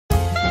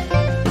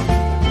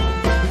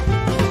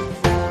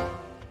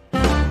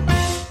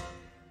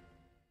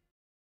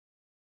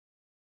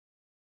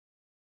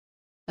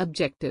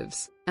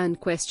Objectives and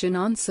question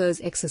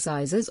answers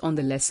exercises on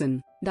the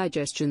lesson,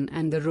 Digestion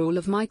and the Role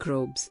of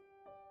Microbes.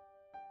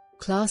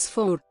 Class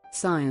 4,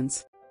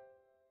 Science.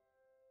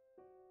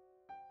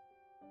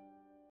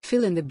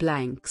 Fill in the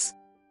blanks.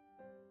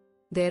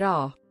 There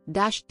are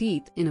dash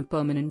teeth in a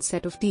permanent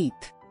set of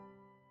teeth.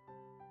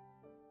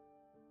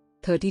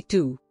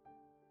 32.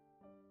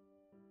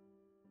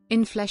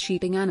 In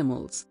flesh-eating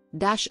animals,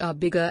 dash are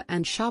bigger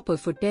and sharper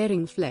for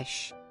tearing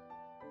flesh.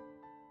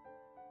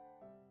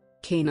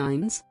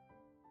 Canines.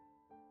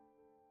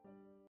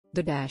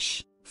 The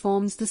dash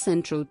forms the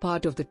central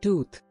part of the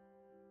tooth.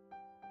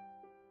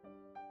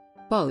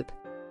 Pulp.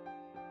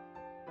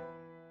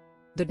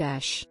 The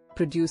dash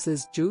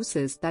produces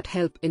juices that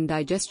help in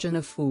digestion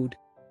of food.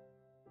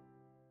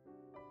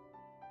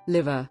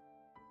 Liver.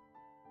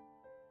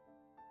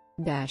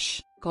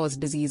 Dash cause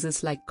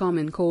diseases like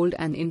common cold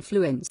and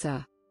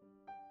influenza.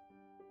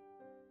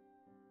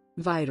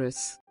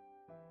 Virus.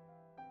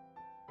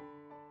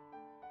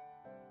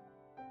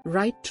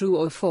 Write true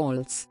or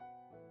false.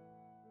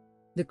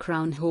 The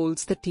crown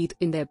holds the teeth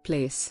in their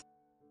place.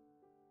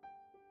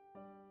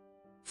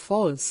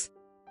 False.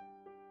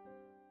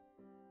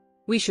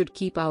 We should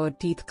keep our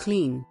teeth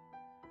clean.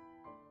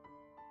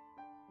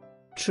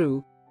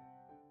 True.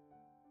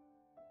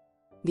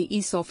 The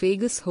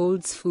esophagus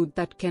holds food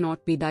that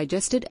cannot be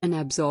digested and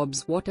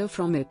absorbs water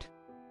from it.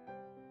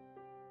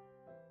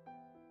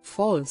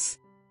 False.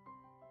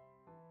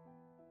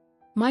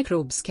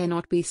 Microbes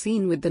cannot be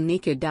seen with the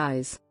naked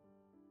eyes.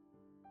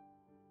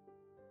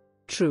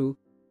 True.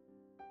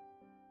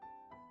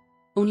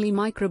 Only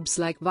microbes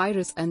like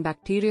virus and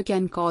bacteria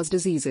can cause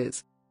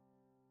diseases.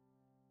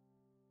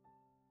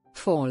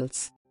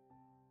 False.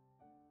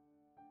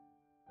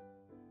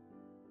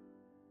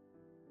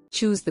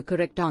 Choose the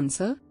correct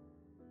answer.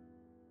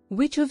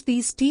 Which of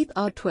these teeth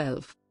are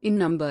 12 in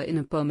number in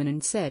a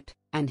permanent set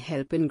and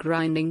help in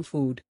grinding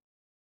food?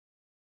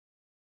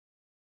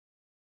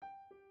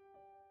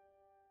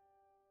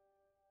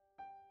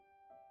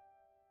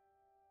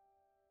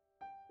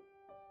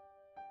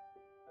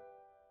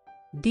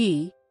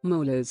 D.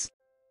 Molars.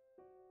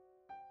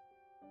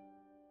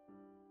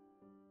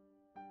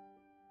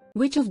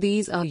 Which of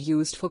these are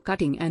used for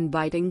cutting and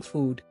biting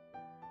food?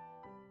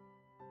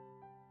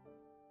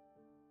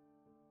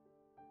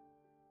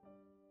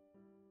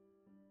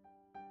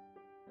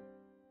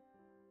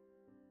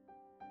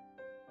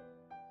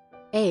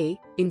 A.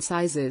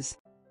 Incisors.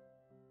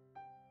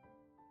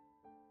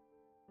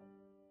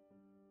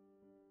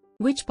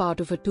 Which part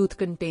of a tooth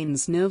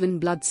contains nerve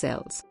and blood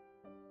cells?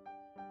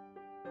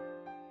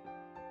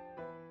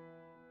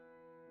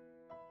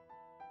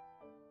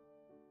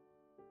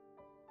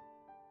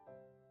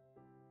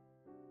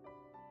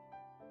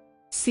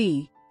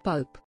 C.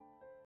 Pulp.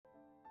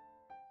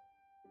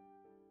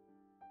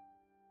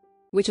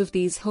 Which of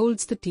these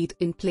holds the teeth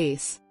in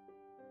place?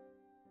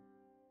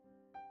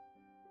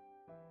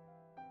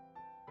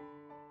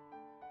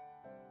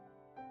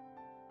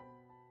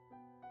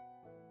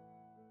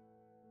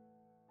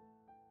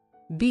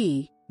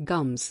 B.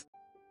 Gums.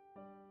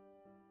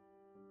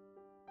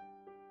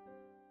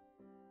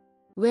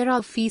 Where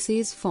are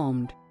feces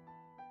formed?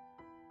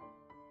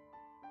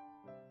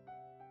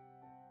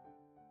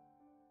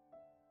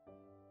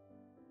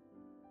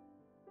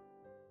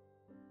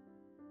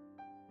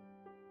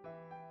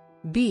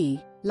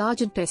 B.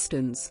 Large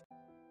intestines.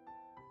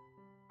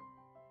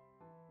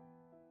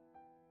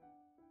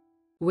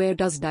 Where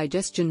does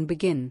digestion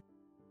begin?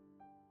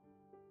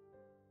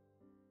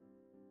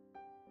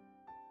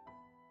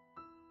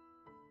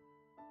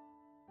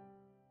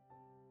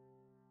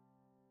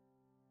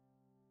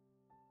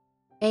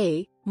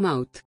 A.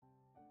 Mouth.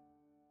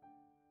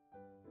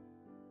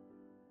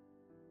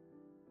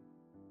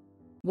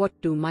 What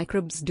do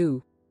microbes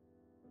do?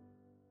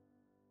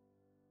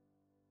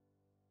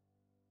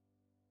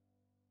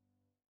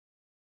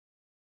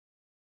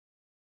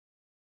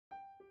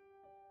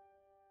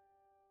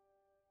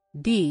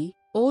 D.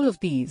 All of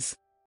these.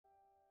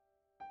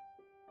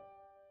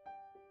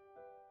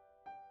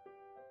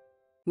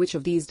 Which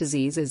of these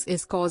diseases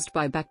is caused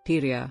by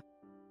bacteria?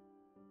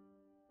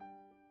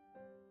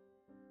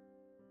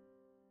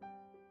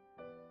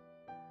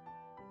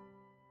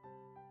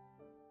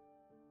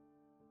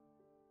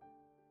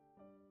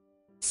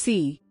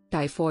 C.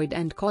 Typhoid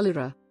and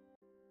cholera.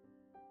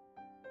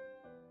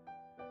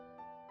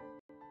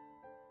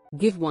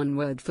 Give one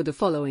word for the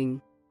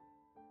following.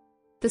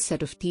 The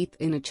set of teeth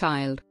in a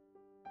child.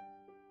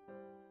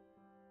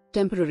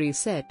 Temporary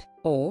set,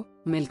 or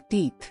milk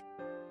teeth.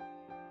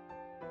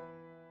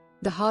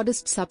 The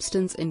hardest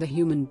substance in the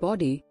human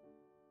body.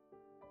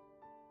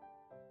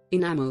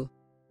 Enamel.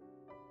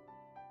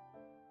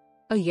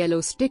 A yellow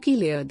sticky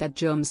layer that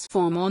germs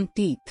form on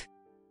teeth.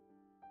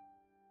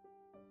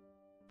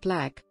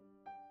 Plaque.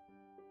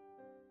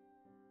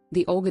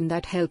 The organ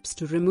that helps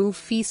to remove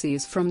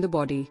feces from the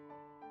body.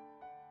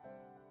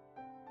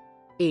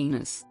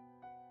 Anus.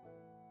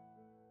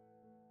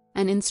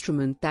 An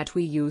instrument that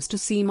we use to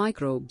see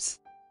microbes.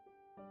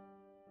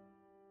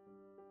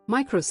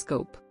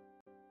 Microscope.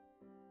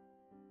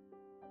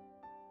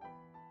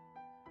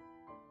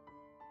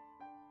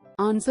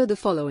 Answer the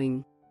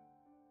following.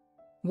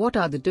 What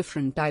are the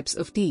different types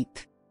of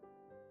teeth?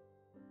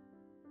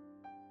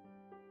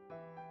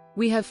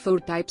 We have 4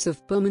 types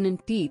of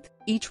permanent teeth,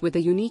 each with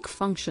a unique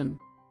function.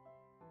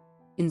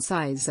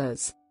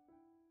 Incisors.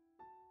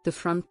 The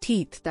front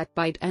teeth that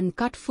bite and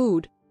cut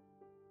food.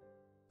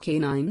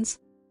 Canines.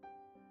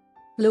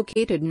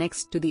 Located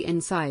next to the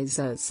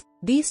incisors,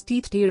 these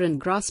teeth tear and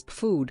grasp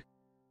food.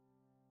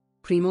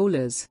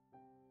 Premolars.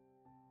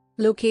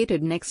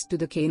 Located next to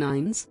the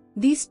canines,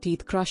 these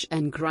teeth crush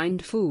and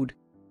grind food.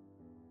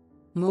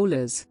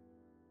 Molars.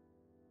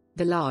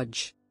 The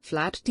large,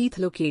 flat teeth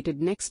located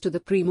next to the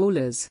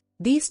premolars,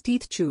 these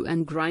teeth chew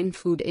and grind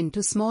food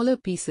into smaller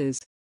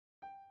pieces.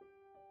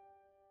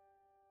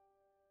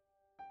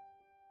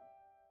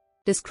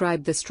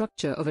 Describe the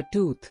structure of a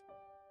tooth.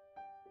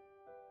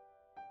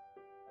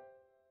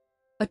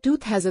 A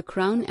tooth has a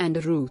crown and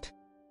a root.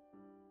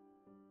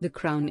 The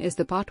crown is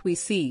the part we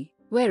see,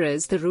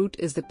 whereas the root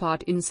is the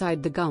part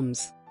inside the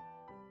gums.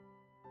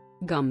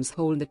 Gums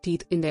hold the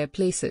teeth in their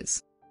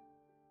places.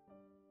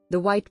 The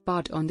white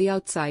part on the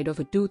outside of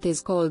a tooth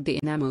is called the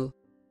enamel.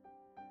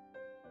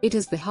 It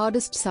is the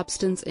hardest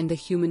substance in the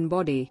human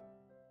body.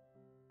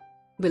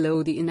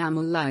 Below the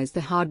enamel lies the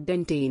hard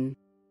dentine.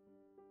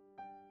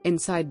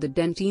 Inside the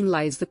dentine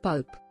lies the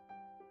pulp.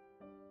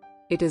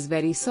 It is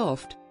very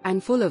soft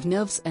and full of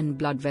nerves and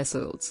blood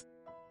vessels.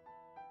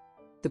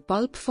 The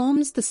pulp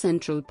forms the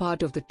central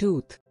part of the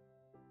tooth.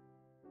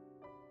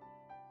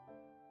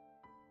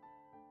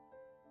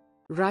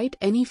 Write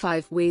any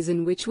 5 ways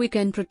in which we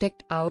can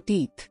protect our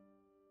teeth.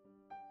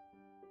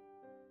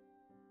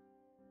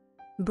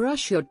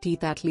 Brush your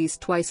teeth at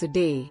least twice a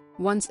day,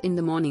 once in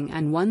the morning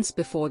and once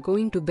before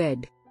going to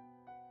bed.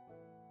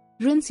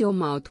 Rinse your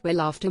mouth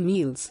well after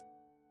meals.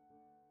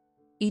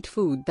 Eat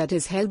food that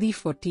is healthy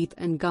for teeth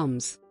and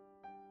gums.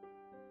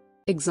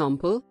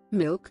 Example,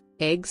 milk,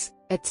 eggs,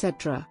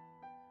 etc.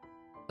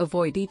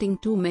 Avoid eating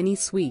too many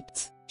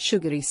sweets,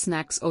 sugary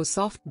snacks or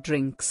soft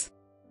drinks.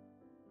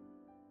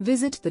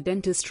 Visit the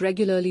dentist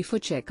regularly for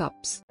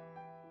checkups.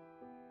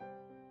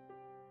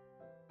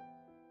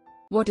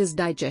 What is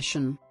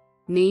digestion?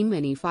 Name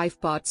any 5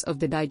 parts of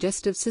the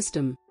digestive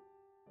system.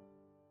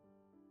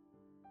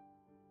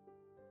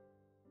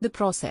 The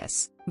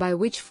process by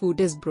which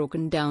food is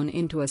broken down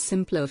into a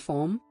simpler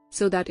form,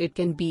 so that it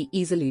can be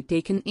easily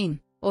taken in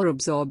or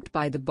absorbed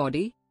by the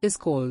body, is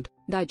called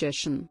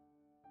digestion.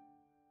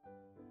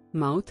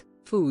 Mouth,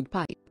 food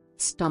pipe,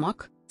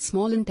 stomach,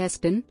 small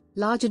intestine,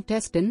 large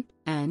intestine,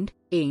 and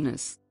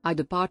anus are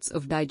the parts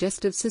of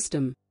digestive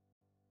system.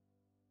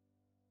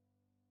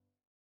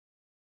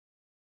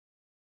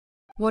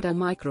 What are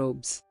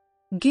microbes?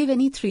 Give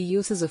any 3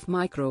 uses of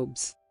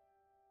microbes.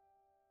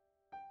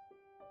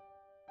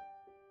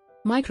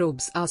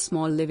 Microbes are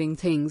small living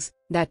things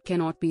that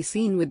cannot be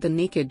seen with the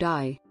naked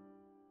eye.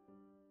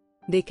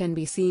 They can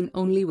be seen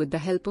only with the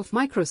help of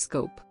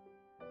microscope.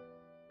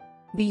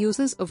 The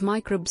uses of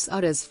microbes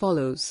are as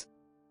follows.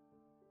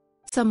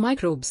 Some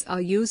microbes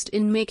are used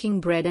in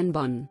making bread and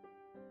bun.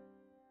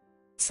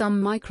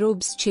 Some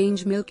microbes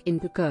change milk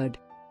into curd.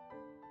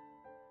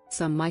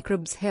 Some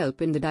microbes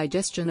help in the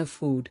digestion of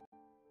food.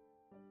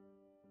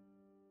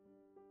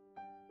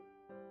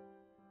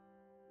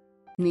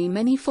 Name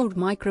any 4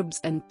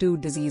 microbes and 2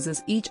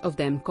 diseases each of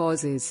them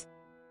causes.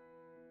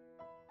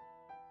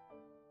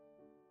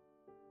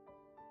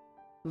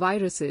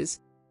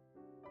 Viruses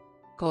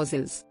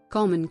causes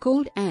common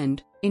cold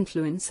and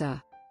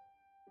influenza.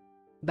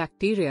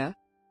 Bacteria,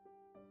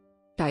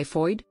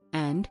 typhoid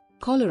and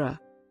cholera.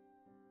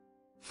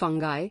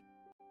 Fungi,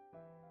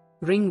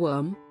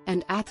 ringworm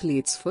and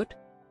athlete's foot.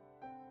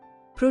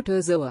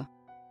 Protozoa,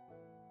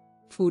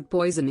 food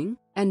poisoning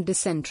and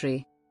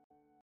dysentery.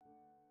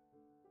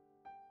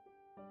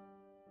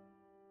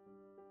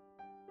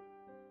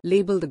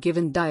 Label the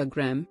given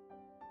diagram.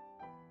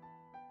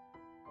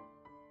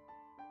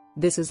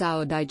 This is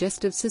our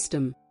digestive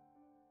system.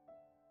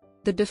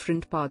 The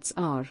different parts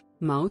are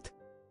mouth,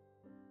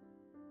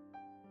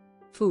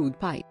 food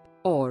pipe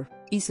or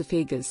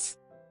esophagus,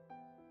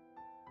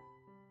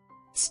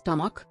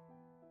 stomach,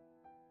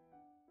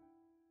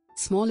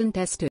 small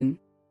intestine,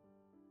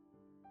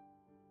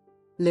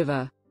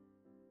 liver,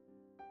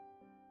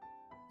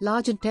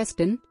 large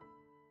intestine,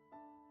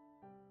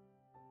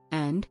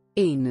 and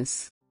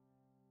anus.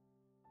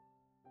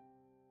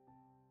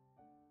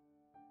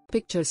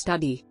 Picture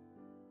study.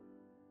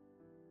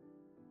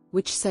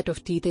 Which set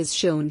of teeth is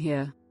shown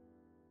here?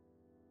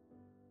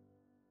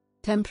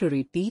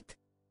 Temporary teeth.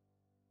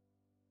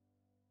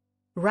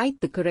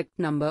 Write the correct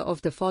number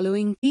of the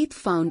following teeth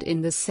found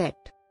in the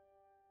set.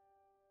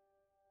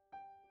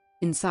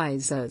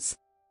 Incisors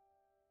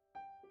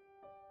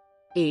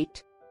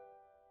 8.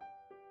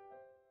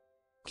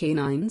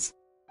 Canines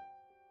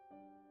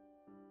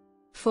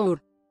 4.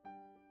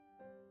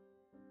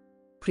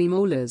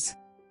 Premolars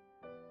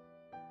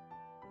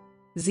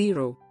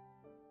 0.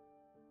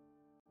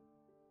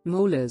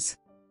 Molars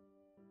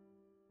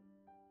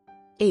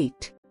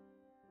 8.